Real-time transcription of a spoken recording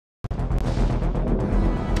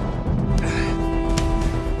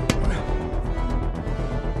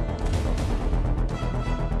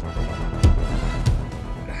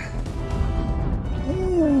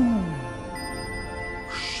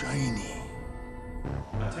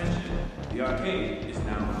The arcade is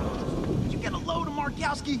now closed. You get a load of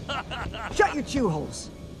Markowski? Shut your chew holes.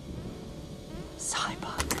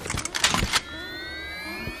 Cybok.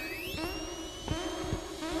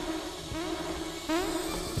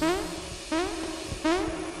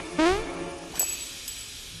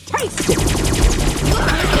 Taste it!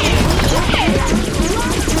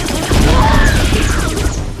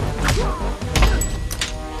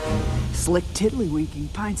 Slick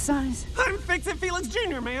tiddlywinking, pint size. I'm Fix-It Felix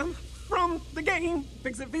Jr., man. From the game,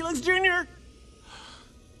 Fix-It Felix Jr.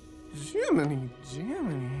 Jiminy,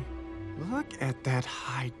 Jiminy. Look at that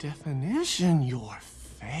high definition, your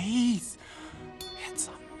face. It's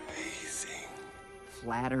amazing.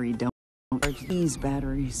 Flattery don't charge these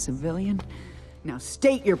batteries, civilian. Now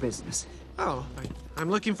state your business. Oh, I'm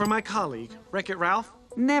looking for my colleague, Wreck-It Ralph.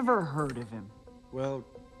 Never heard of him. Well,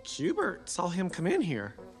 Hubert saw him come in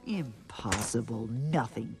here. Impossible.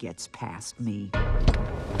 Nothing gets past me.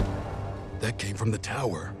 That came from the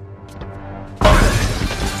tower.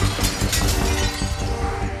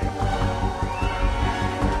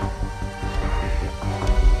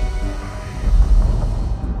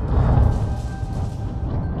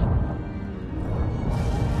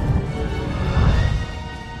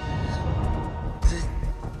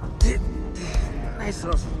 Nice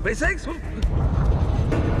little SpaceX.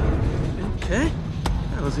 Okay,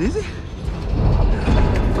 that was easy.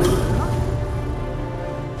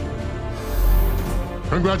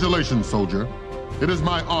 Congratulations, soldier. It is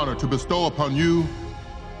my honor to bestow upon you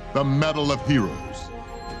the Medal of Heroes.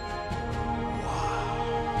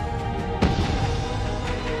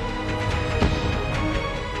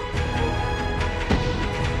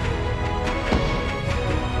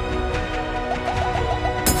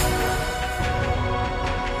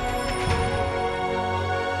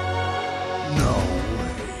 No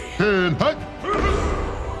way. Ten, hut!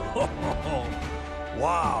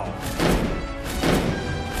 Wow.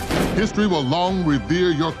 History will long revere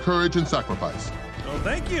your courage and sacrifice. Oh,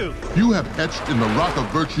 thank you. You have etched in the rock of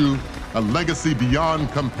virtue a legacy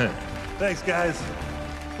beyond compare. Thanks, guys.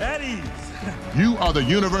 At ease. You are the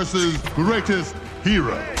universe's greatest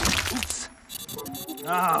hero.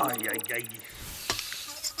 Oh, yeah, yeah.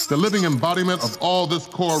 The living embodiment of all this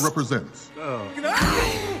Corps represents.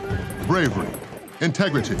 Bravery,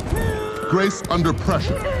 integrity, grace under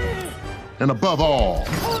pressure, and above all,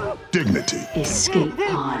 dignity. Escape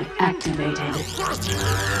pod activated.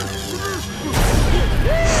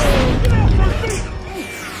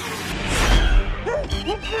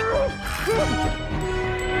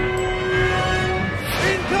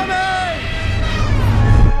 Incoming!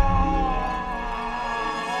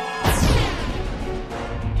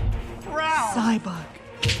 Cybok.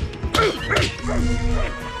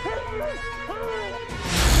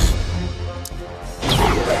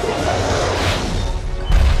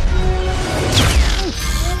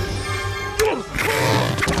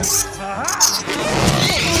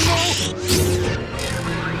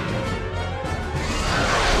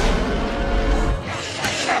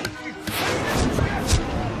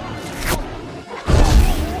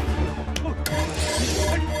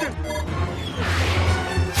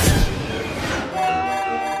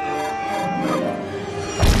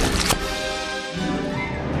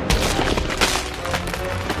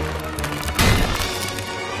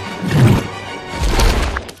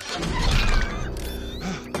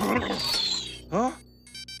 Huh?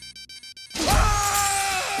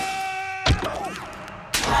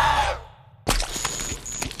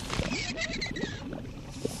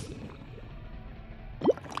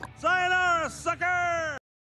 Sayonara, sucker!